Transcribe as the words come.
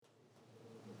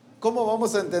¿cómo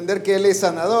vamos a entender que Él es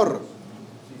sanador?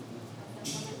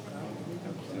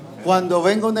 Cuando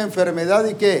venga una enfermedad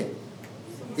y ¿qué?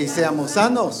 Y seamos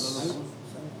sanos.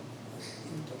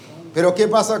 Pero ¿qué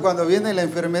pasa cuando viene la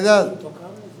enfermedad?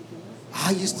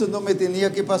 Ay, esto no me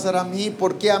tenía que pasar a mí.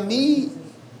 ¿Por qué a mí?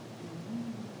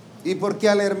 ¿Y por qué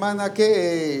a la hermana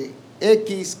que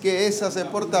X, que esa se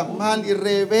porta mal y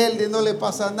rebelde, no le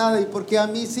pasa nada? ¿Y por qué a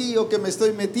mí sí o que me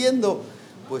estoy metiendo?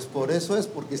 Pues por eso es,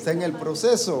 porque está en el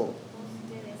proceso.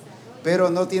 Pero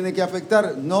no tiene que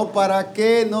afectar, no para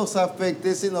que nos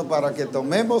afecte, sino para que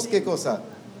tomemos, ¿qué cosa?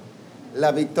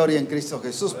 La victoria en Cristo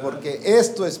Jesús, porque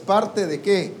esto es parte de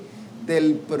 ¿qué?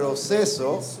 Del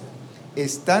proceso.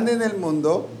 Están en el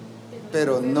mundo,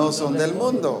 pero no son del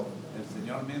mundo. El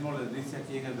Señor mismo les dice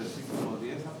aquí en el versículo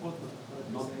 10, apóstol,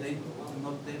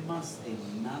 no temas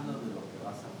en nada de lo que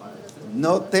vas a padecer.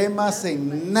 No temas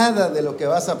en nada de lo que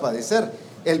vas a padecer.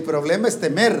 El problema es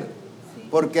temer,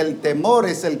 porque el temor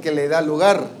es el que le da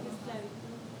lugar.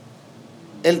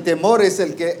 El temor es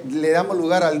el que le damos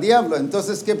lugar al diablo.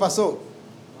 Entonces, ¿qué pasó?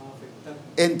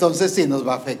 Entonces sí nos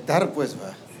va a afectar, pues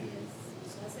va.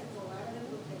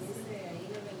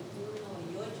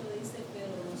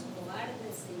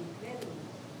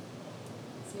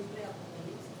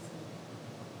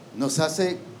 Nos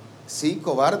hace, sí,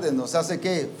 cobardes, nos hace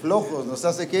 ¿qué? Flojos, nos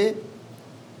hace ¿qué?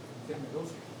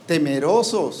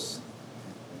 Temerosos.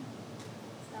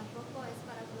 Tampoco es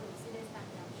para producir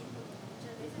estancamiento,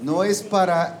 muchas veces No es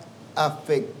para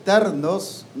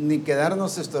afectarnos ni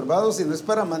quedarnos estorbados, sino es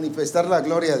para manifestar la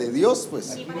gloria de Dios,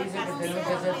 pues. y para Tenemos que ser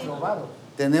conocerle. probados.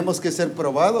 Tenemos que ser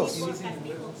probados.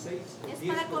 Es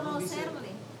para conocerle.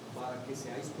 Para que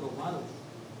seáis probados.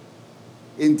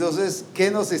 Entonces, ¿qué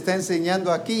nos está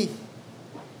enseñando aquí?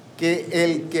 Que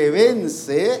el que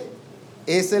vence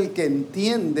es el que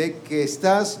entiende que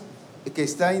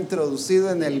está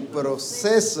introducido en el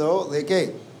proceso de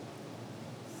 ¿qué?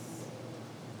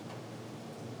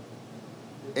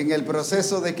 ¿En el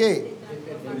proceso de qué?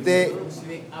 De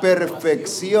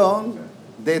perfección,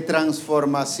 de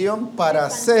transformación para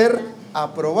ser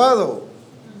aprobado.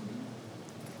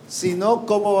 Si no,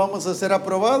 ¿cómo vamos a ser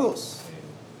aprobados?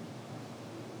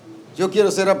 Yo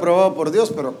quiero ser aprobado por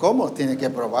Dios, pero ¿cómo? Tiene que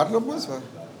aprobarlo, pues.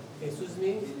 Jesús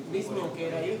mismo que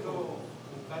era hijo.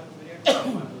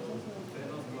 Usted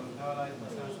nos contaba la vez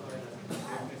pasada sobre la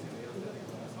situación que se dio desde el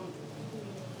corazón.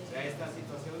 O sea, esta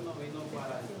situación no vino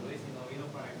para destruir, sino vino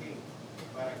para qué?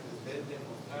 Para que usted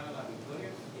demostrara la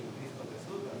victoria en Cristo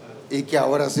Jesús, ¿verdad? Y que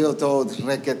ahora ha sido todo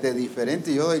requete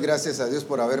diferente. Yo doy gracias a Dios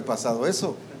por haber pasado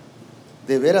eso.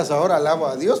 De veras, ahora alabo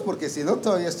a Dios, porque si no,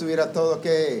 todavía estuviera todo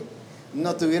que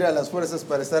no tuviera las fuerzas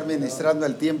para estar ministrando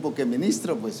el tiempo que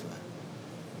ministro, pues.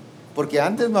 Porque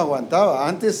antes me aguantaba,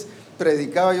 antes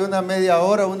predicaba yo una media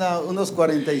hora, unos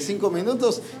 45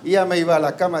 minutos y ya me iba a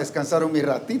la cama a descansar un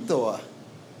ratito. ¿Va?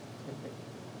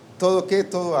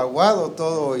 Todo aguado,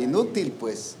 todo inútil,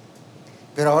 pues.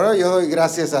 Pero ahora yo doy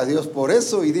gracias a Dios por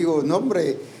eso y digo, no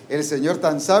hombre, el Señor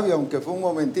tan sabio, aunque fue un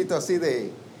momentito así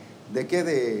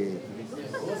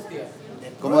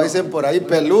como dicen por ahí,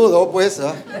 peludo, pues.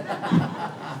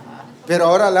 Pero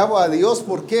ahora alabo a Dios,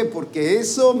 ¿por qué? Porque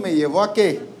eso me llevó a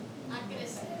 ¿qué?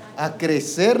 A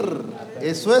crecer.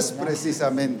 Eso es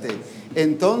precisamente.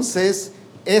 Entonces,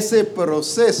 ese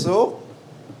proceso,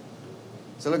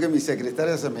 solo que mi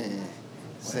secretaria se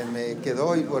me quedó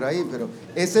hoy por ahí, pero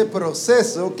ese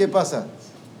proceso, ¿qué pasa?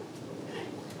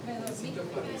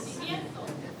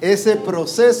 Ese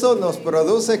proceso nos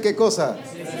produce ¿qué cosa?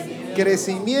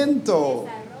 Crecimiento,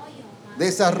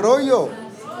 desarrollo.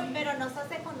 Pero nos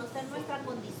hace conocer nuestra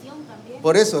condición también.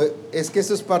 Por eso, es que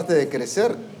eso es parte de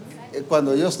crecer.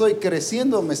 Cuando yo estoy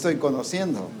creciendo, me estoy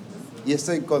conociendo. Y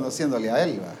estoy conociéndole a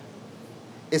Él. ¿Va?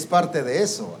 Es parte de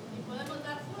eso.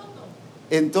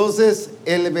 Entonces,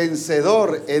 el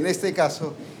vencedor, en este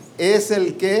caso, es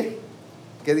el que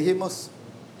dijimos?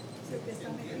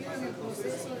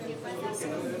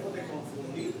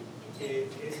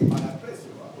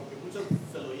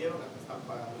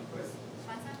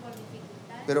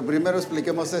 Pero primero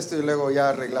expliquemos esto y luego ya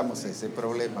arreglamos ese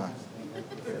problema.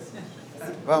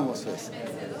 Vamos pues.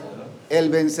 El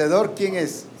vencedor, ¿quién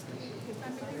es?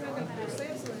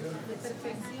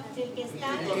 El que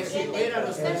está El que supera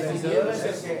los vencedores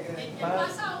es el que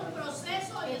pasa un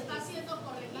proceso y está siendo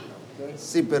corregido.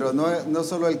 Sí, pero no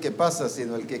solo el que pasa,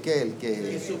 sino el que ¿qué?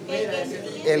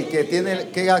 El que tiene,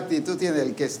 ¿qué actitud tiene?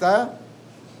 El que está,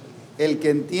 el que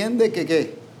entiende que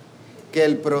 ¿qué? Que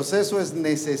el proceso es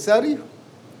necesario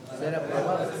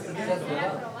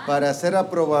para ser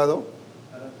aprobado,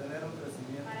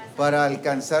 para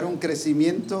alcanzar un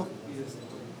crecimiento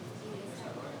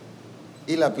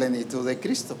y la plenitud de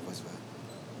Cristo, pues.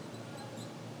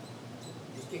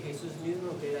 que Jesús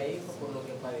mismo, que era hijo, por lo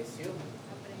que padeció,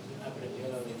 aprendió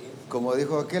la obediencia. Como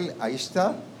dijo aquel, ahí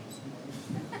está.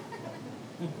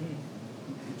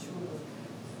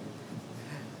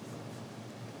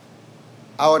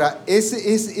 Ahora,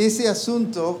 ese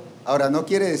asunto, ahora no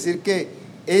quiere decir que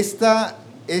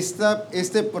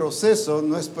este proceso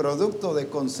no es producto de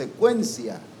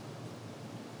consecuencia.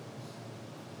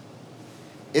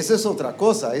 Esa es otra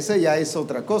cosa, esa ya es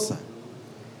otra cosa.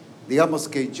 Digamos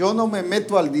que yo no me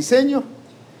meto al diseño,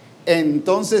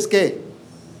 entonces ¿qué?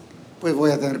 Pues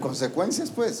voy a tener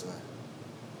consecuencias, pues.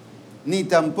 Ni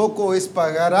tampoco es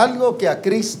pagar algo que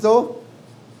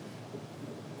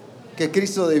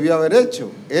Cristo debió haber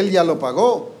hecho. Él ya lo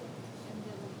pagó.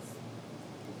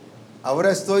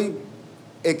 Ahora estoy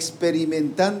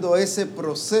experimentando ese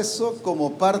proceso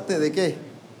como parte de ¿qué?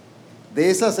 De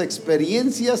esas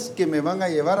experiencias que me van a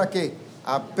llevar a ¿qué?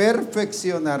 A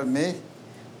perfeccionarme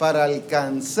para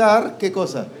alcanzar ¿qué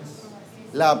cosa?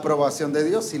 La aprobación de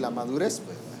Dios y la madurez,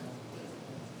 pues.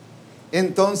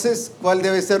 Entonces, ¿cuál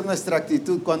debe ser nuestra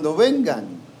actitud cuando vengan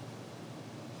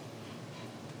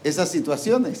esas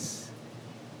situaciones?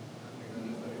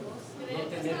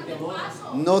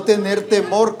 No tener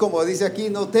temor, como dice aquí,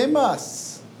 no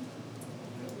temas.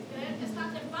 Creer que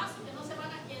están de paso, que no se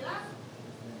van a quedar.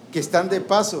 Que están de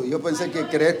paso. Yo pensé que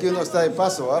creer que uno está de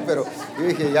paso, pero yo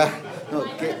dije ya, no,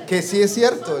 que sí es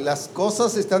cierto, las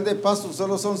cosas están de paso,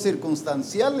 solo son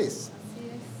circunstanciales.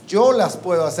 Yo las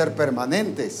puedo hacer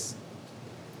permanentes.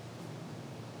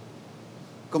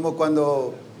 Como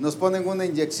cuando nos ponen una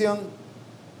inyección,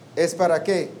 ¿es para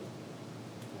qué?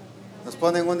 Nos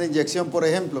ponen una inyección, por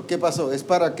ejemplo, ¿qué pasó? Es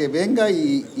para que venga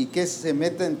y que se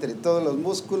meta entre todos los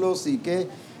músculos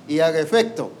y haga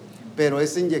efecto. Pero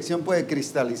esa inyección puede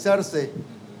cristalizarse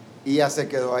y ya se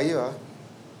quedó ahí, ¿va?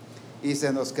 Y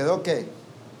se nos quedó ¿qué?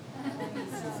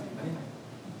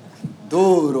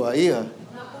 Duro ahí, ¿va? No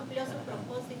cumplió su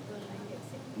propósito la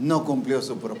inyección. No cumplió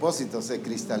su propósito, se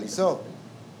cristalizó.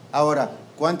 Ahora,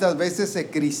 ¿cuántas veces se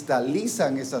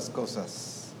cristalizan esas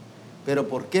cosas? ¿Pero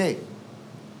por qué?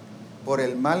 Por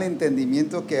el mal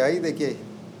entendimiento que hay de ¿qué?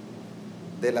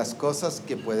 De las cosas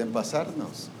que pueden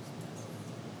pasarnos.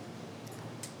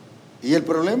 Y el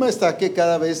problema está que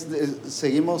cada vez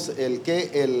seguimos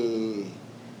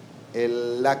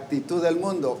la actitud del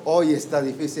mundo. Hoy está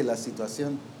difícil la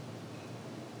situación.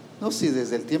 No, si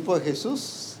desde el tiempo de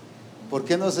Jesús, ¿por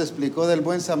qué nos explicó del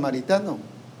buen samaritano?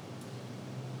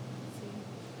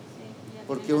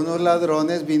 Porque unos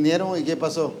ladrones vinieron y ¿qué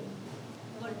pasó?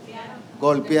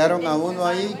 Golpearon a uno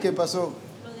ahí, ¿qué pasó?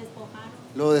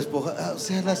 Lo despojaron. O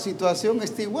sea, la situación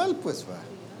está igual, pues va.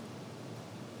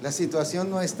 La situación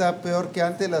no está peor que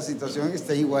antes, la situación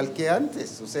está igual que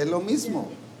antes. O sea, es lo mismo.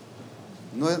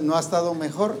 No ha estado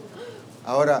mejor.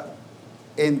 Ahora,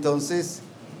 entonces,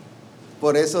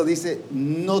 por eso dice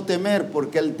no temer,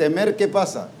 porque el temer, ¿qué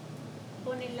pasa?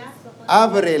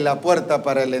 Abre la puerta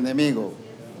para el enemigo.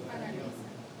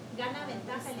 Gana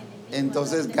ventaja el enemigo.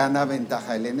 Entonces gana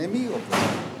ventaja el enemigo.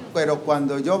 Pero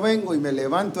cuando yo vengo y me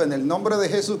levanto en el nombre de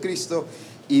Jesucristo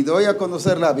y doy a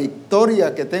conocer la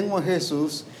victoria que tengo en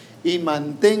Jesús y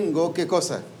mantengo, ¿qué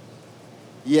cosa?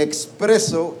 Y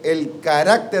expreso el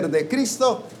carácter de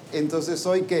Cristo, entonces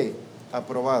soy ¿qué?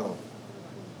 Aprobado.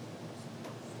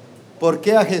 ¿Por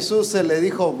qué a Jesús se le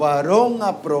dijo varón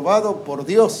aprobado por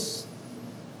Dios?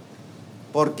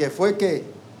 Porque fue ¿qué?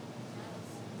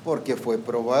 Porque fue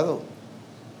probado.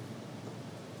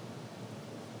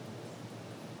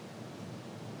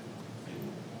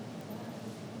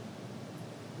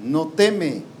 No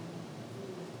teme,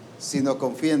 sino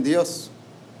confía en Dios.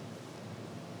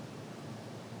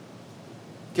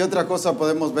 ¿Qué otra cosa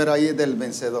podemos ver ahí del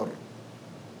vencedor?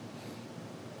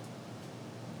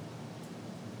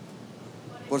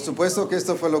 Por supuesto que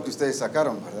esto fue lo que ustedes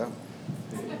sacaron, ¿verdad?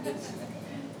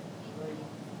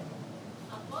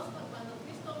 Apóstol, cuando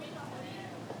Cristo vino a morir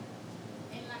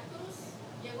en la cruz,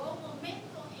 llegó un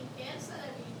momento en que él se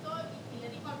debilitó y le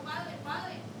dijo al Padre,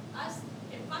 Padre, haz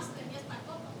que pase de mí esta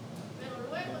copa. Pero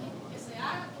luego dijo que se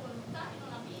haga tu voluntad y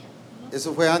no la mía.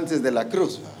 Eso fue antes de la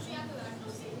cruz. Sí, antes de la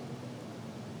cruz, sí.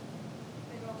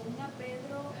 Pero aún a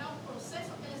Pedro, Era un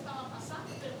proceso que él estaba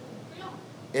pasando, pero cumplió.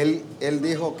 Él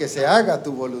dijo que se haga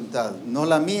tu voluntad, no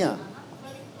la mía.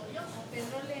 Fue victorioso. A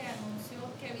Pedro le anunció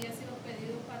que había sido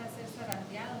pedido para ser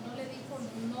zarandeado. No le dijo,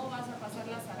 no vas a pasar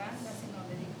la zaranda, sino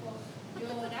le dijo,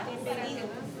 llora para que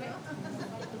tu fe.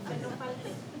 no falte.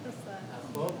 A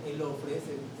Job, él lo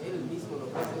ofrece, él mismo lo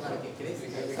ofrece para que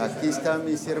crezca. Aquí está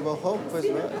mi siervo Job, pues,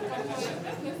 ¿verdad?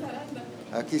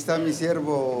 Aquí está mi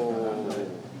siervo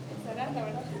Zaranda,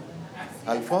 ¿verdad?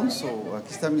 Alfonso,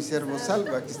 aquí está mi siervo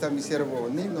Salva, aquí está mi siervo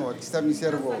Nino, aquí está mi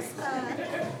siervo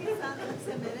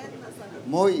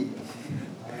Moy.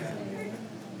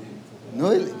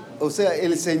 No, o sea,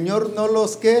 el Señor no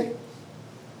los que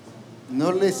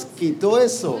no les quitó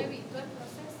eso.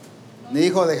 Ni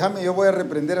dijo, déjame, yo voy a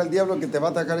reprender al diablo que te va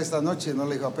a atacar esta noche. No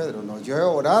le dijo a Pedro, no, yo he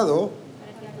orado.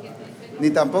 Ni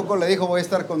tampoco le dijo, voy a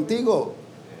estar contigo.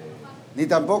 Ni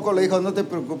tampoco le dijo, no te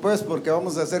preocupes porque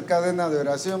vamos a hacer cadena de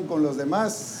oración con los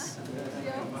demás.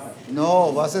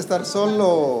 No, vas a estar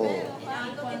solo.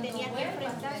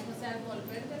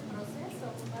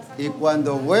 Y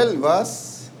cuando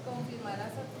vuelvas,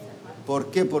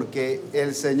 ¿por qué? Porque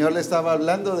el Señor le estaba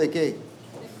hablando de qué?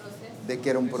 De que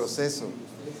era un proceso.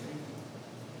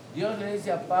 Dios le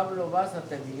dice a Pablo,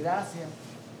 bástate mi gracia.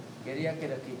 Quería que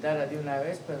lo quitara de una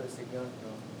vez, pero el Señor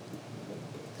no.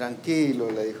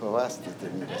 Tranquilo, le dijo, bástate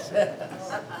mi gracia.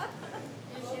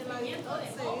 El sufrimiento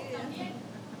de Job también.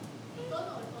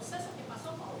 Todo el proceso que pasó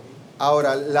Job.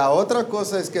 Ahora, la otra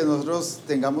cosa es que nosotros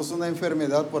tengamos una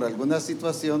enfermedad por alguna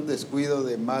situación, descuido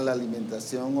de mala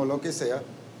alimentación o lo que sea,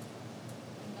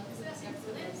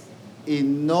 y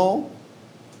no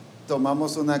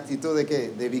tomamos una actitud de ¿qué?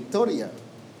 De victoria.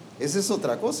 Esa es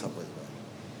otra cosa, pues.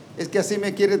 Es que así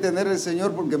me quiere tener el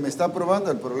Señor porque me está probando.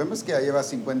 El problema es que ya lleva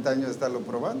 50 años de estarlo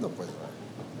probando, pues.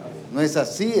 No es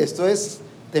así, esto es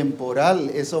temporal,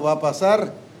 eso va a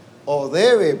pasar o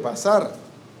debe pasar,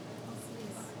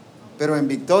 pero en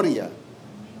victoria.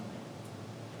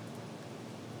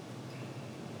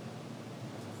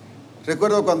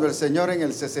 Recuerdo cuando el Señor en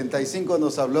el 65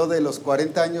 nos habló de los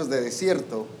 40 años de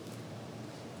desierto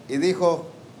y dijo,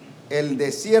 el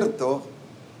desierto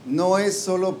no es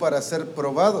solo para ser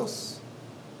probados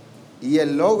y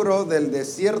el logro del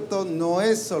desierto no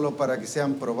es solo para que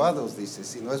sean probados, dice,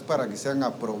 sino es para que sean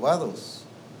aprobados.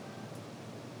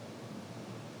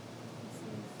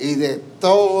 Y de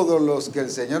todos los que el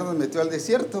Señor nos metió al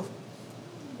desierto,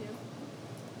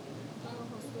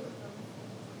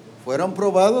 fueron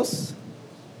probados,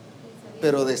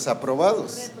 pero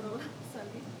desaprobados.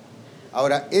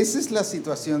 Ahora, esa es la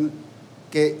situación,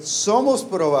 que somos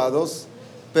probados,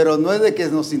 pero no es de que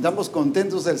nos sintamos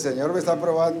contentos, el Señor me está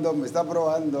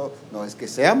probando. No, es que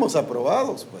seamos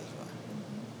aprobados, pues.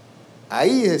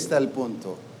 Ahí está el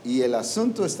punto. Y el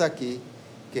asunto está aquí,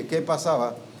 que ¿qué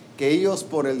pasaba? Que ellos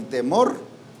por el temor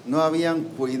no habían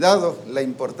cuidado la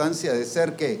importancia de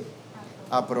ser ¿qué?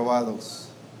 Aprobados.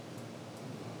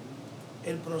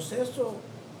 El proceso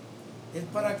es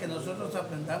para que nosotros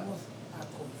aprendamos a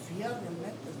confiar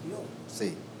realmente en Dios.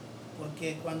 Sí.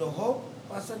 Porque cuando Job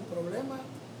pasa el problema,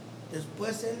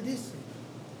 después él dice,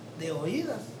 de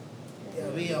oídas te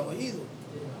había oído,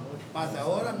 mas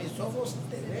ahora mis ojos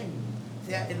te ven. O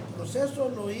sea, el proceso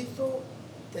lo hizo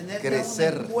tener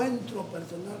crecer. Un encuentro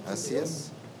personal con Así Dios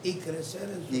es. y crecer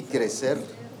en su Y fe. crecer.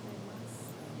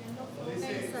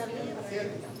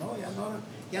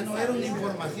 Ya no era una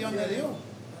información de Dios.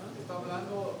 Está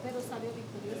hablando Pero salió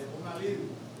victorioso. de un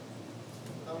alivio.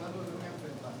 Está hablando de un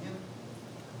enfrentamiento,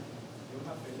 de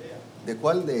una pelea. ¿De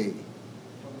cuál? De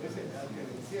Al que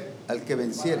venciere. al que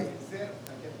venciere. Para vencer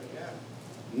hay que pelear.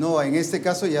 No, en este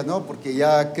caso ya no, porque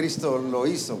ya Cristo lo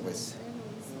hizo, pues.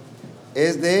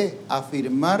 Es de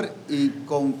afirmar y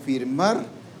confirmar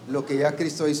lo que ya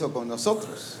Cristo hizo con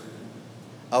nosotros.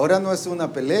 Ahora no es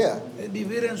una pelea. Es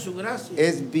vivir en su gracia.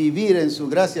 Es vivir en su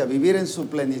gracia, vivir en su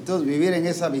plenitud, vivir en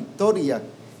esa victoria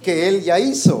que Él ya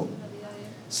hizo.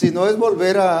 Si no es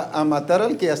volver a matar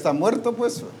al que ya está muerto,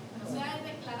 pues. O sea, es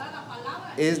declarar la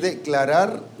palabra. Es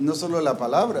declarar no solo la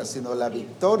palabra, sino la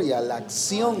victoria, la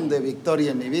acción de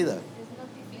victoria en mi vida.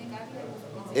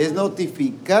 Es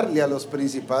notificarle a los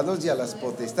principados y a las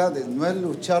potestades, no es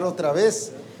luchar otra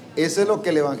vez. Eso es lo que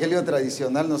el evangelio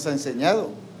tradicional nos ha enseñado.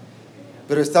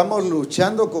 Pero estamos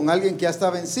luchando con alguien que ya está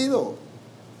vencido.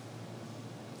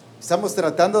 Estamos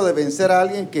tratando de vencer a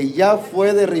alguien que ya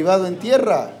fue derribado en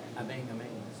tierra. Amén, amén.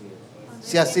 Así es.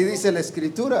 Si así dice la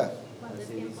Escritura. Cuando es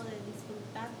tiempo de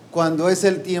disfrutar. Cuando es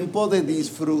el tiempo de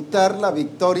disfrutar la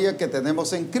victoria que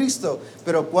tenemos en Cristo.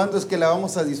 Pero ¿cuándo es que la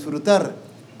vamos a disfrutar?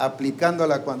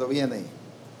 Aplicándola cuando viene.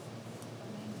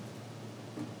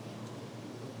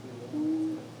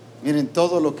 Miren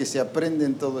todo lo que se aprende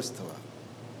en todo esto.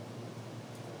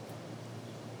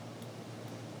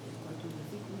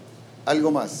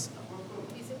 Algo más.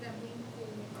 Dice también que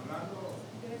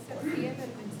debe ser fiel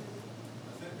al vencedor.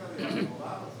 Acerca de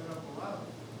aprobado, ser aprobado.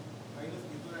 Hay una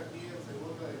escritura aquí en 2 de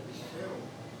Timoteo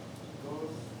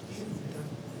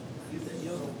 2:15. Dice,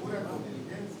 procura con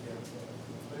diligencia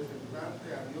presentarte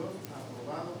a Dios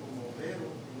aprobado como obrero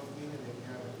que no tiene de qué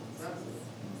avergonzarse,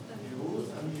 que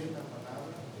usa bien la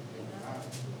palabra de verdad.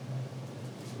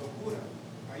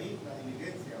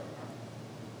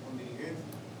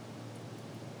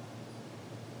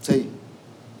 Sí.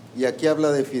 Y aquí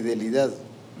habla de fidelidad.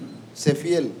 Sé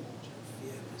fiel.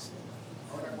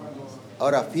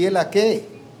 Ahora, ¿fiel a qué?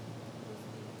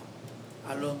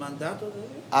 A los mandatos de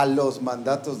Dios. A los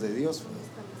mandatos de Dios.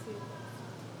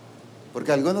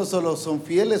 Porque algunos solo son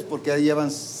fieles porque ya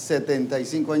llevan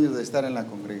 75 años de estar en la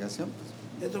congregación.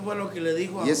 Esto fue lo que le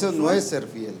dijo a Y eso Josué. no es ser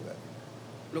fiel, ¿verdad?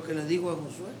 Lo que le dijo a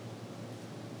Josué,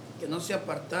 que no se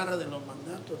apartara de los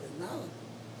mandatos de nada,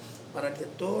 para que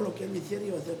todo lo que él hiciera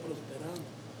iba a ser prosperado.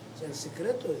 O sea, el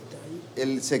secreto está ahí.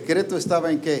 ¿El secreto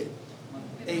estaba en qué?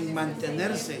 En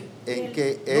mantenerse. En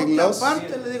que No en te los...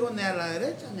 aparte, le digo, ni a la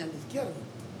derecha ni a la izquierda.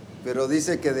 Pero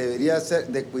dice que debería ser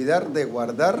de cuidar, de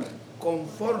guardar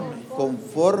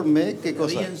conforme ¿qué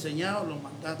cosa? Había enseñado los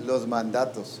mandatos. Los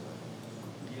mandatos.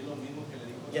 Y es lo mismo que le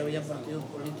dijo. Ya había partidos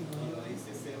políticos.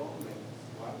 Dice ese hombre,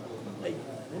 guarda los mandatos. Ay,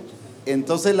 a la derecha.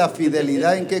 Entonces, ¿la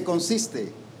fidelidad en qué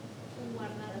consiste?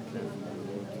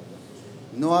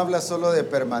 No habla solo de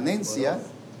permanencia,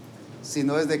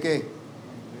 sino es de qué?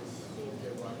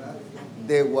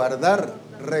 De guardar.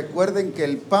 Recuerden que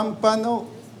el pámpano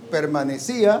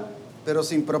permanecía, pero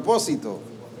sin propósito.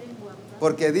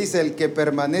 Porque dice, el que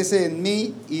permanece en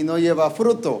mí y no lleva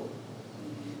fruto.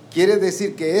 Quiere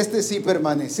decir que este sí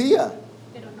permanecía,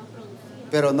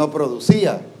 pero no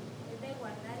producía.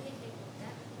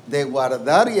 De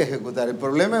guardar y ejecutar. El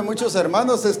problema de muchos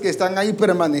hermanos es que están ahí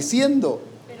permaneciendo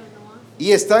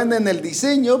y están en el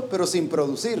diseño, pero sin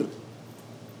producir.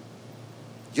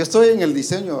 Yo estoy en el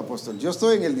diseño, apóstol. Yo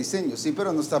estoy en el diseño, sí,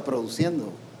 pero no está produciendo.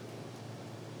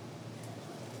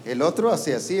 El otro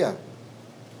así hacía.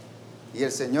 Y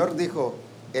el Señor dijo,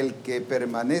 el que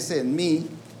permanece en mí,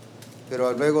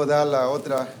 pero luego da la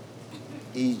otra,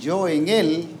 y yo en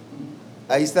él.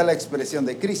 Ahí está la expresión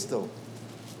de Cristo.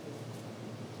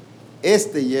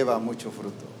 Este lleva mucho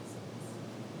fruto.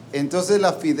 Entonces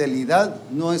la fidelidad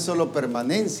no es solo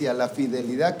permanencia. La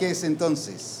fidelidad, ¿qué es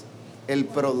entonces? El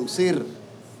producir,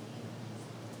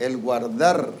 el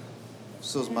guardar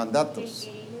sus mandatos.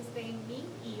 Que Él esté en mí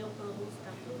y yo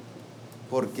produzca fruto.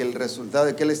 Porque el resultado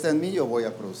de que Él está en mí, yo voy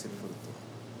a producir fruto.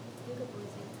 Yo le puedo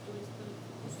decir,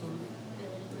 yo estoy,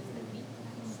 pero Él no está en mí.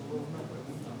 Solo una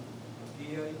pregunta.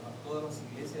 Aquí a todas las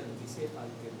iglesias les dice al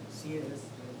que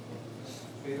vencieres,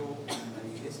 pero en la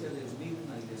iglesia de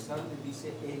Esmirna y de Sardes dice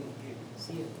el que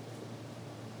venciere.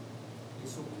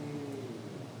 Eso que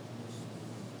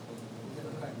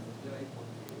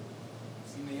porque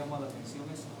sí me llama la atención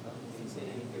eso, ¿verdad? Que dice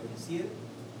el que venciere,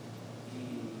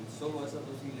 y solo a esas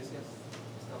dos iglesias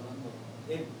está hablando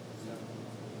él, o sea,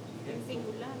 En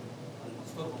singular. al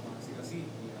pastor, vamos a decir así,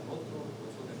 y al otro, pues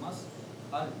los demás,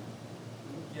 al,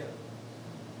 como quiera.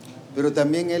 Pero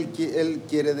también Él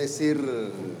quiere decir,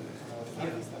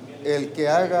 el que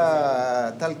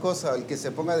haga tal cosa, el que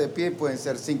se ponga de pie, pueden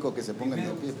ser 5 que se pongan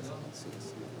de pie. Sí,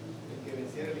 sí. El que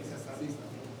venciera el Isaías.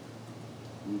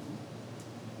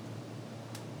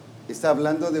 Está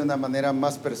hablando de una manera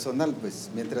más personal, pues,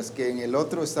 mientras que en el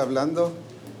otro está hablando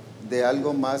de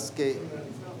algo más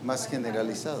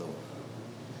generalizado.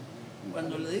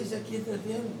 Cuando le dice aquí este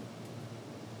fiel,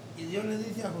 y Dios le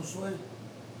dice a Josué,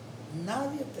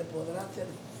 nadie te podrá hacer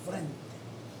frente.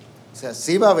 O sea,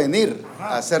 sí va a venir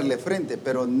a hacerle frente,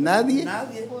 pero nadie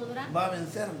va a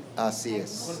vencerlo. Así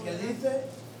es. Porque dice,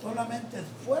 solamente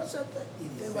esfuérzate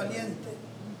y sé valiente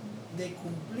de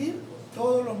cumplir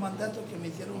todos los mandatos que me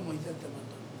hicieron Moisés te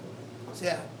mandó. O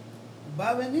sea,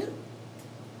 va a venir,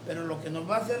 pero lo que nos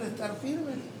va a hacer estar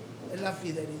firmes es la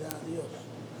fidelidad a Dios.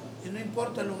 Y no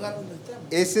importa el lugar donde estemos.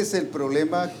 Ese es el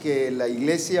problema que la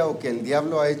iglesia o que el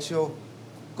diablo ha hecho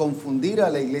confundir a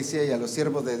la iglesia y a los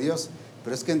siervos de Dios.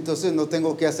 Pero es que entonces no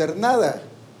tengo que hacer nada.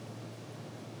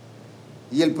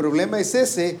 Y el problema es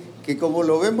ese, que como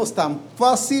lo vemos tan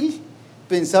fácil,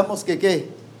 pensamos que ¿qué?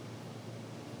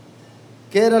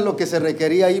 ¿Qué era lo que se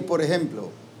requería ahí, por ejemplo?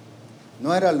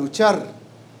 No era luchar,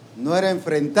 no era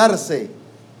enfrentarse,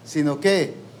 sino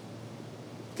 ¿qué?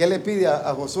 ¿Qué le pide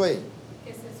a Josué?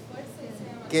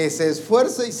 Que se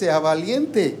esfuerce y sea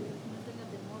valiente.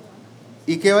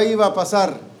 ¿Y qué iba a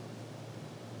pasar?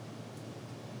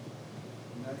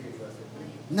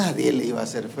 Nadie le iba a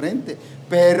hacer frente.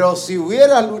 Pero si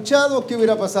hubiera luchado, ¿qué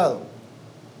hubiera pasado?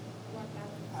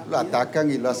 Lo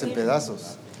atacan y lo hacen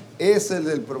pedazos. Ese es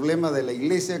el problema de la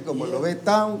iglesia, como lo ve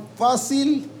tan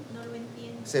fácil,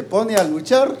 se pone a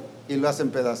luchar y lo hacen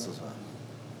pedazos.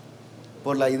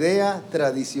 Por la idea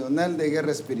tradicional de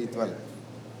guerra espiritual.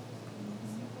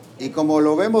 Y como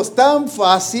lo vemos tan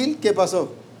fácil, ¿qué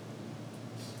pasó?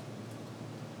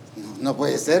 No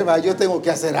puede ser, ¿va? Yo tengo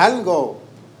que hacer algo.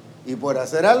 Y por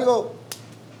hacer algo,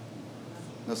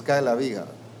 nos cae la viga.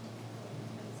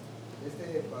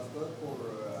 Pastor,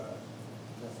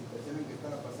 la situación en que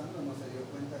estaba pasando no se dio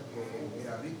cuenta que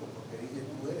era rico, porque dice,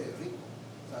 tú eres rico.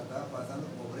 O sea, estaba pasando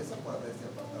pobreza por haberse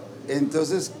apartado de Dios.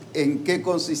 Entonces, ¿en qué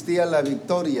consistía la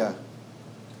victoria?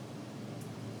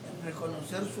 En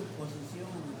reconocer su posición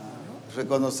en el Señor.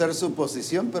 Reconocer su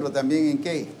posición, pero también ¿en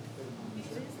qué?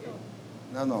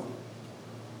 No.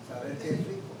 Saber que es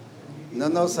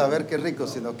rico. No saber que es rico,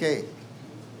 sino que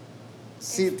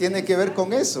sí tiene que ver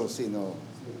con eso, sino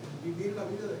Vivir la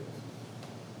vida de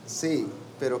sí,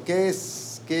 pero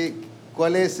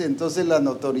 ¿cuál es entonces la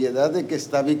notoriedad de que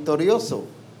está victorioso?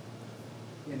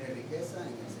 Tiene riqueza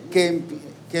en el Señor.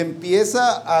 Que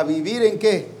empieza a vivir ¿en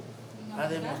qué? A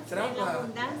demostrarla.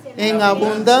 En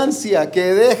abundancia,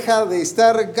 que deja de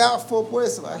estar gafo,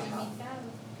 pues,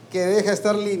 que deja de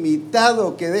estar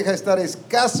limitado, que deja de estar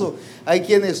escaso. Hay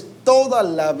quienes toda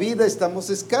la vida estamos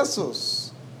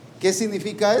escasos. ¿Qué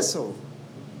significa eso?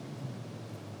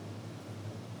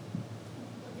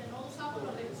 Porque no usamos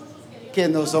los recursos que Dios Que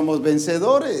no nos dio. somos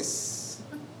vencedores.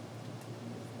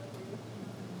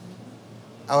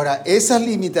 Ahora, esa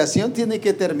limitación tiene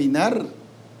que terminar.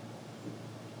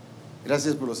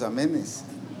 Gracias por los amenes.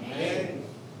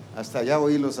 Hasta allá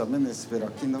oí los amenes, pero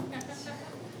aquí no.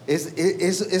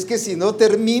 Es que si no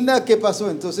termina, ¿qué pasó?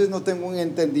 Entonces no tengo un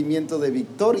entendimiento de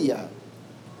victoria.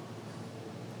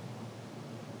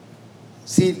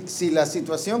 Si la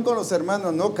situación con los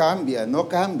hermanos no cambia,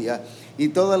 y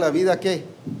toda la vida, ¿qué?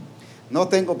 No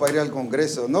tengo para ir al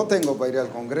Congreso, no tengo para ir al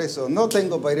Congreso, no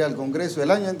tengo para ir al Congreso, el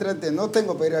año entrante no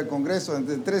tengo para ir al Congreso,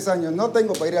 dentro de 3 años no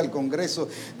tengo para ir al Congreso,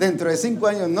 dentro de 5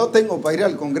 años no tengo para ir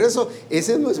al Congreso,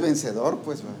 ese no es vencedor,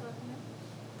 pues.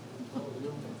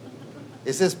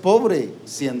 Ese es pobre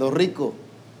siendo rico.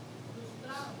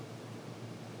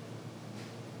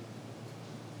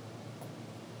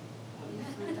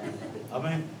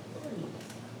 Amén.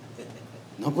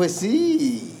 No, pues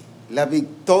sí, la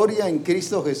victoria en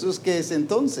Cristo Jesús, ¿qué es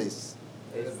entonces?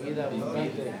 Es vida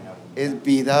abundante. Es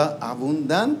vida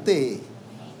abundante.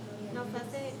 Nos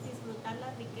hace disfrutar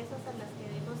las riquezas a las que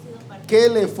hemos sido partícipes. ¿Qué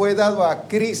le fue dado a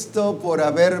Cristo por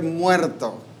haber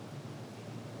muerto?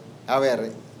 A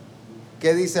ver,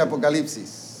 ¿qué dice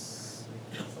Apocalipsis?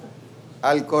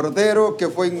 Al Cordero que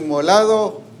fue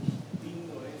inmolado,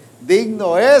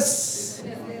 digno es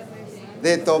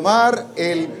de tomar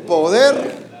el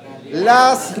poder,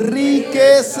 las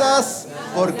riquezas.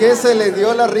 ¿Por qué se le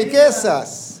dio las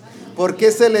riquezas? ¿Por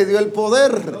qué se le dio el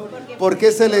poder? ¿Por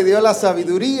qué se le dio la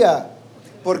sabiduría?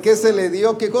 ¿Por qué se le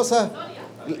dio qué cosa?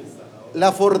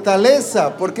 La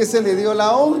fortaleza. ¿Por qué se le dio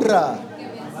la honra?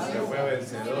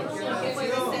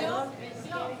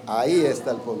 Ahí está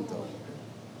el punto.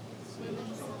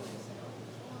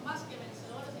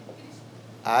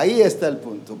 Ahí está el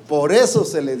punto. Por eso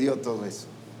se le dio todo eso.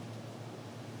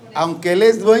 Aunque Él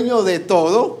es dueño de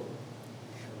todo,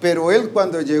 pero Él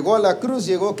cuando llegó a la cruz,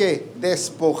 llegó ¿qué?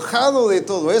 Despojado de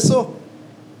todo eso,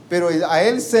 pero a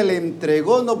Él se le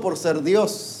entregó no por ser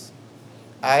Dios,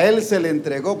 a Él se le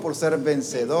entregó por ser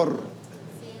vencedor.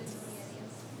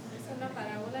 Es una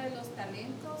parábola de los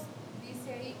talentos.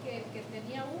 Dice ahí que el que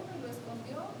tenía uno y lo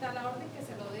escondió, da la orden que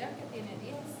se lo dé al que tiene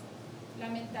 10. La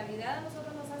mentalidad a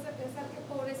nosotros nos hace pensar que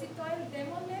pobrecito a él,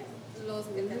 démosle los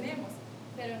que tenemos.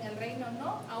 Pero en el reino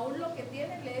no, aún lo que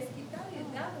tiene le es quitado y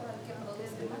es dado al que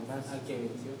produce más. Al que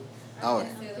venció. Ahora,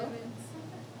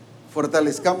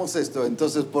 fortalezcamos esto.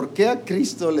 Entonces, ¿por qué a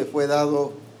Cristo le fue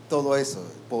dado todo eso?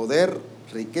 Poder,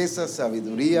 riqueza,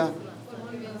 sabiduría.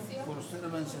 Por ser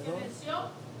vencedor.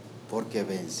 Porque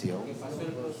venció. Que pasó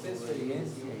el proceso y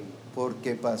venció.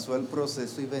 Porque pasó el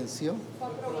proceso y venció. Fue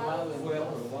aprobado.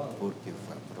 Porque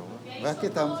fue aprobado. ¿Ves que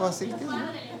tan fácil que es?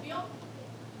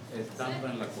 Estando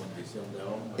en la condición de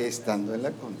hombre. Estando en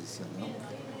la condición, ¿no?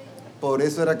 Por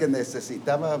eso era que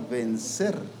necesitaba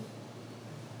vencer.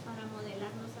 Para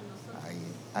modelarnos a nosotros.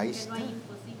 Ahí Que está. no hay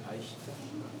imposible.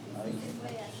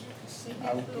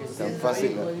 Aunque Tan siendo fácil.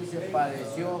 rico, dice,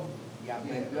 padeció y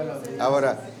aprendió la obediencia.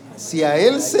 Ahora, si a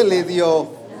Él se le dio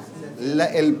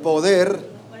el poder,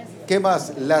 ¿qué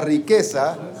más? La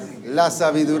riqueza, la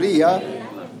sabiduría,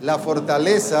 la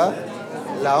fortaleza,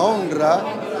 la honra,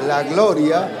 la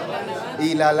gloria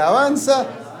y la alabanza,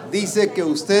 dice que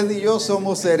usted y yo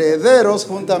somos herederos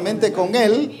juntamente con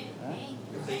Él.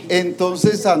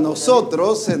 Entonces a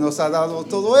nosotros se nos ha dado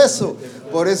todo eso.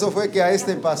 Por eso fue que a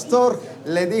este pastor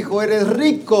le dijo, eres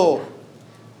rico,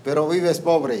 pero vives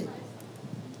pobre.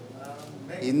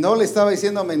 Y no le estaba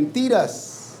diciendo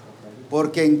mentiras,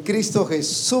 porque en Cristo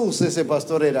Jesús ese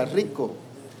pastor era rico,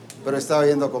 pero estaba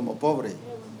yendo como pobre.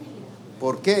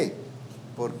 ¿Por qué?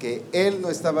 Porque él no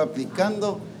estaba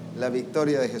aplicando la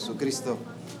victoria de Jesucristo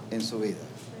en su vida.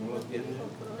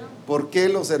 ¿Por qué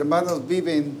los hermanos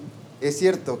viven Es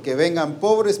cierto, que vengan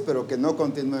pobres, pero que no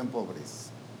continúen pobres.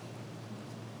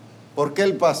 ¿Por qué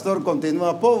el pastor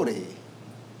continúa pobre?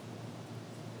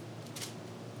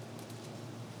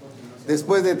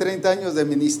 Después de 30 años de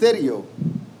ministerio.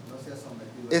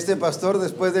 Este pastor,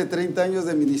 después de 30 años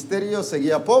de ministerio,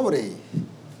 seguía pobre.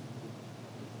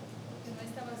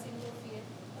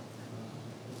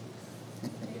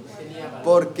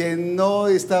 Porque no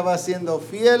estaba siendo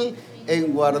fiel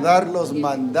en guardar los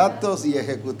mandatos y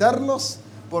ejecutarlos.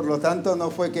 Por lo tanto,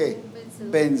 no fue que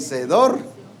vencedor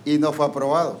y no fue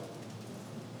aprobado.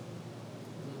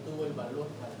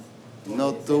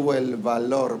 No tuvo el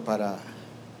valor para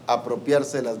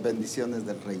apropiarse de las bendiciones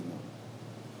del reino.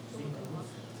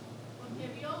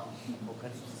 Porque vio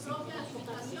sus propias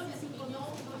limitaciones y no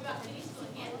vio a Cristo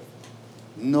en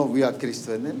él. No vio a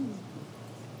Cristo en él.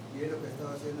 Y es lo que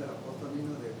estaba haciendo el apóstol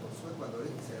vino de Josué cuando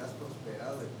dice: serás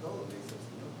prosperado de todo, le dice el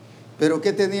Señor. ¿Pero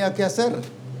qué tenía que hacer?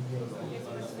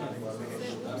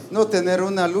 No tener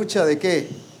una lucha de qué?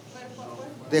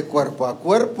 De cuerpo a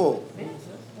cuerpo.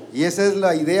 Y esa es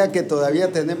la idea que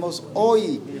todavía tenemos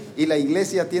hoy. Y la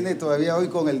iglesia tiene todavía hoy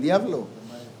con el diablo.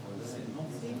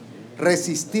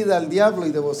 Resistid al diablo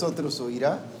y de vosotros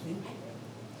huirá.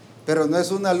 Pero no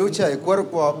es una lucha de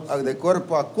cuerpo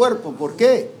a cuerpo. ¿Por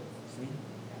qué?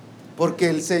 Porque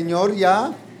el Señor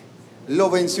ya lo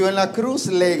venció en la cruz.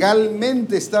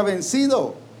 Legalmente está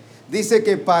vencido. Dice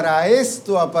que para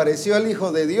esto apareció el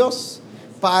Hijo de Dios,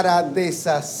 para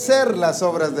deshacer las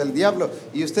obras del diablo.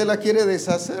 ¿Y usted la quiere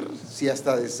deshacer? Si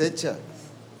hasta deshecha.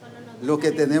 Lo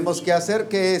que tenemos que hacer,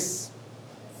 ¿qué es?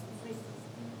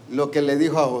 Lo que le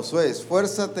dijo a Josué: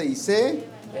 esfuérzate y sé.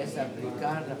 Es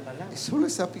aplicar la palabra. Solo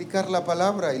es aplicar la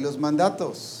palabra y los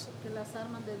mandatos. Que las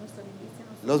armas de nuestra iglesia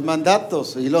nos Los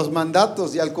mandatos y los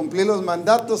mandatos. Y al cumplir los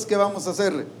mandatos, ¿qué vamos a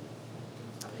hacer?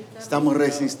 Estamos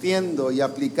resistiendo y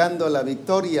aplicando la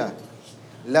victoria,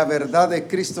 la verdad de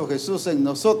Cristo Jesús en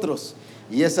nosotros.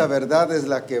 Y esa verdad es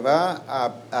la que va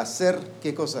a hacer,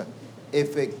 ¿qué cosa?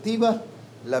 Efectiva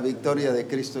la victoria de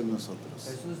Cristo en nosotros.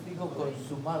 Jesús dijo: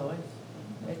 consumado es,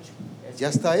 hecho. Ya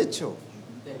está hecho.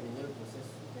 Terminó el proceso.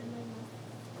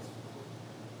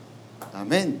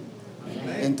 Amén.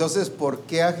 Entonces, ¿por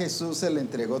qué a Jesús se le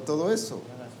entregó todo eso?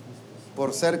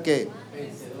 Por ser ¿qué?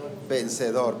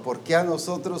 Vencedor. ¿Por qué a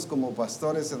nosotros como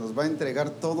pastores se nos va a entregar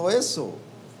todo eso?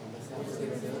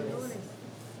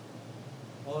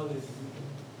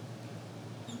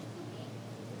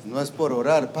 No es por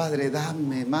orar: Padre,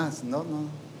 dame más. No.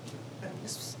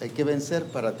 Hay que vencer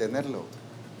para tenerlo.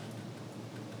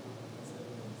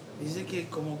 Dice que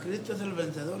como Cristo es el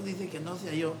vencedor, dice que no se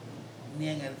halló ni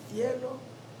en el cielo,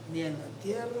 ni en la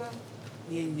tierra,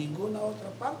 ni en ninguna otra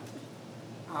parte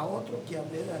a otro que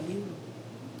abriera el libro,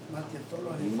 más que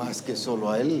solo a Jesús. Más que solo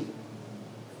a Él.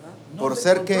 No ¿Por se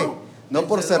ser qué? encontró No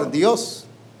por vencedor. ser Dios,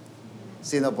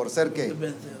 sino por ser qué. El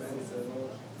vencedor.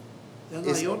 Ya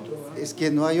no hay otro, ¿verdad? Es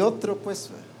que no hay otro, pues.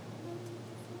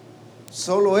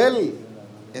 Solo Él.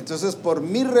 Entonces, por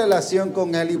mi relación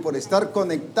con Él y por estar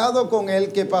conectado con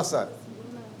Él, ¿qué pasa?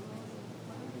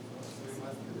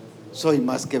 Soy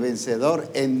más que vencedor.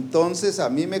 Entonces, a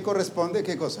mí me corresponde,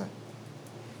 ¿qué cosa?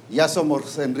 Ya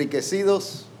somos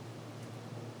enriquecidos.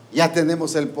 Ya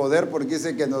tenemos el poder, porque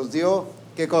dice que nos dio,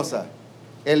 ¿qué cosa?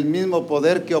 El mismo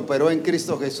poder que operó en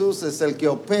Cristo Jesús es el que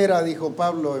opera, dijo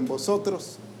Pablo, en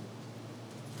vosotros.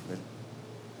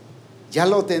 Ya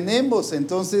lo tenemos.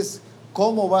 Entonces,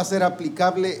 ¿cómo va a ser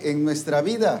aplicable en nuestra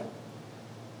vida?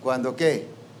 Cuando ¿qué?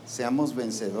 Seamos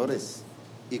vencedores.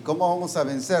 ¿Y cómo vamos a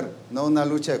vencer? No una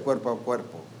lucha de cuerpo a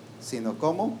cuerpo, sino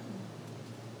 ¿cómo?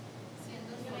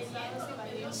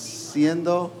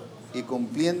 Siendo y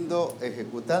cumpliendo,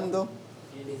 ejecutando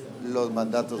los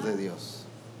mandatos de Dios.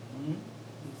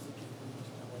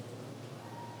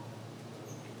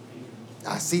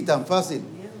 Así tan fácil.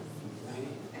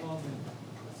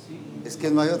 Es que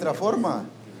no hay otra forma.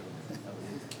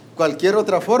 Cualquier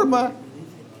otra forma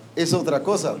es otra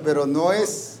cosa, pero no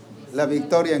es la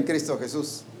victoria en Cristo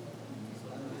Jesús.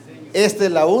 Esta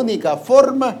es la única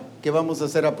forma que vamos a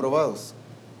ser aprobados.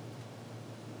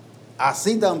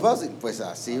 Así tan fácil, pues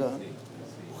así va.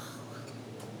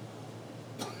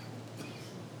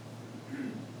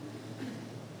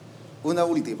 Una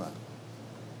última.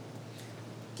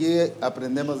 ¿Qué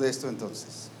aprendemos de esto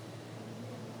entonces?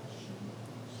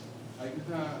 Hay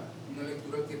una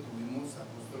lectura que tuvimos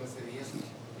apóstol hace días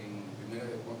en 1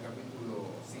 de Juan capítulo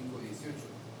 5, 18,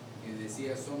 que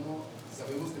decía: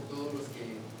 sabemos que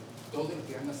todo el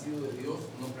que ha nacido de Dios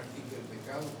no practica el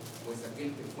pecado, pues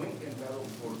aquel que fue engendrado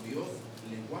por Dios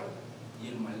le guarda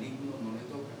y el maligno no le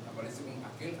toca. Aparece con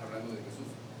aquel hablando de Jesús.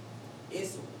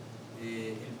 Eso,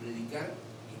 el predicar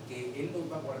que Él nos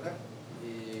va a guardar,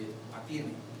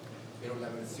 atiene. Pero la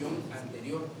versión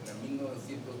anterior, la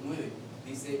 1909,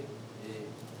 dice,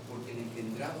 porque el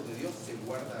engendrado de Dios se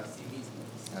guarda a sí mismo.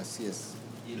 Así es.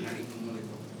 Y el maligno no le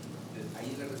toca.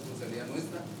 Ahí es la responsabilidad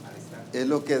nuestra al estar. Es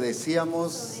lo que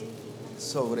decíamos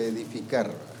sobre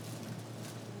edificar.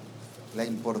 La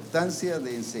importancia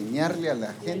de enseñarle a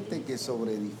la gente que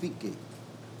sobreedifique,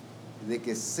 de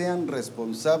que sean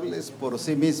responsables por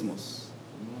sí mismos.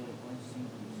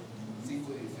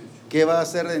 ¿Qué va a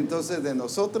hacer entonces de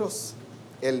nosotros?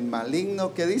 El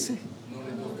maligno, ¿qué dice?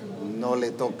 No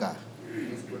le toca.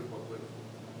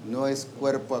 No es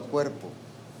cuerpo a cuerpo.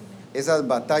 Esas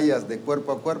batallas de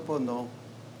cuerpo a cuerpo, no.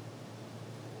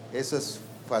 Eso es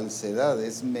falsedad,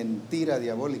 es mentira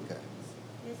diabólica.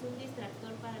 Es un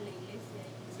distractor para la iglesia.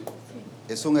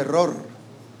 Es un error.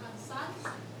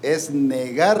 Es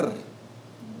negar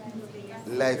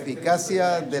la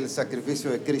eficacia del sacrificio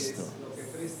de Cristo.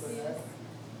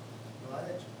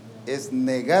 Es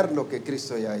negar lo que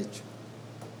Cristo ya ha hecho.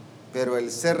 Pero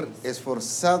el ser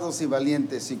esforzados y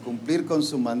valientes y cumplir con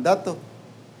su mandato,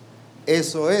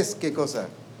 eso es, ¿qué cosa?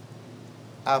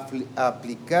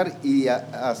 Aplicar y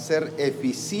hacer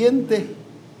eficiente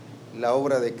la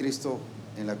obra de Cristo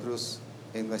en la cruz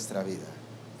en nuestra vida.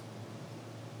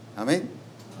 Amén.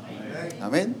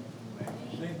 Amén.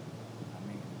 Si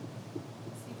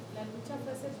la lucha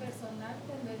fuese personal,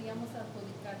 tendríamos a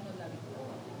adjudicarnos la victoria.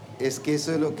 Es que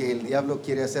eso es lo que el diablo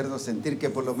quiere hacernos sentir, que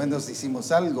por lo menos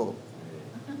hicimos algo.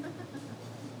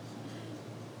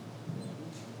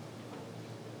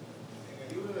 En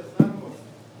el libro de Salmos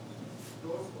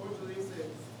 2:8 dice,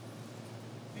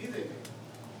 pídeme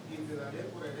y te daré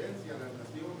por herencia las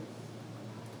naciones,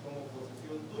 como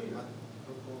posesión tuya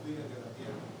los confines de la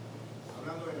tierra.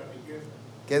 Hablando de la riqueza.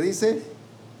 ¿Qué dice?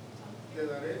 Te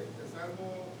daré, de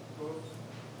Salmo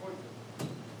 2:8,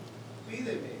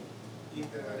 pídeme y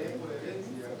te daré por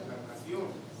herencia las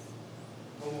naciones,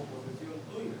 como posesión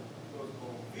tuya los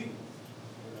confines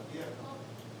de la tierra.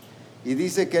 Y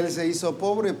dice que Él se hizo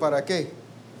pobre, ¿para qué?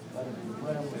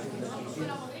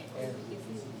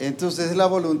 Entonces, ¿es la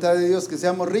voluntad de Dios que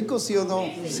seamos ricos, sí o no?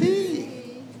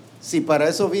 Sí. Sí, para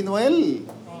eso vino Él.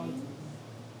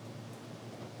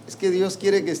 Es que Dios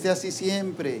quiere que esté así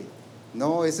siempre.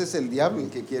 No, ese es el diablo el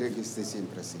que quiere que esté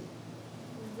siempre así.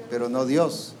 Pero no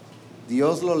Dios.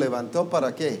 Dios lo levantó,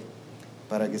 ¿para qué?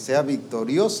 Para que sea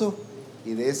victorioso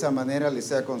y de esa manera le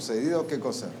sea concedido, ¿qué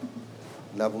cosa?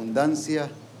 La abundancia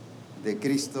de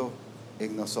Cristo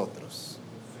en nosotros.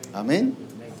 Amén.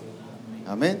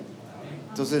 Amén.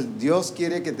 Entonces Dios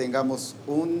quiere que tengamos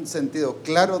un sentido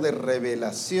claro de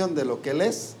revelación de lo que Él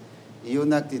es y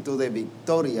una actitud de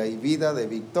victoria y vida de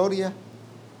victoria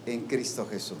en Cristo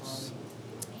Jesús.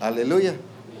 Aleluya.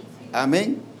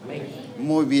 Amén.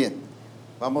 Muy bien.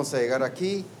 Vamos a llegar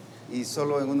aquí y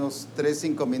solo en unos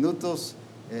 3-5 minutos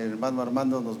el hermano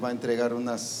Armando nos va a entregar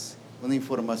una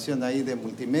información ahí de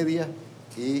multimedia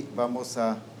y vamos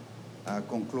a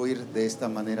concluir de esta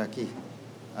manera aquí.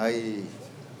 Hay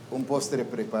un postre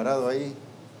preparado ahí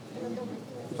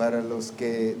para los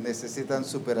que necesitan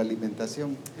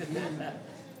superalimentación.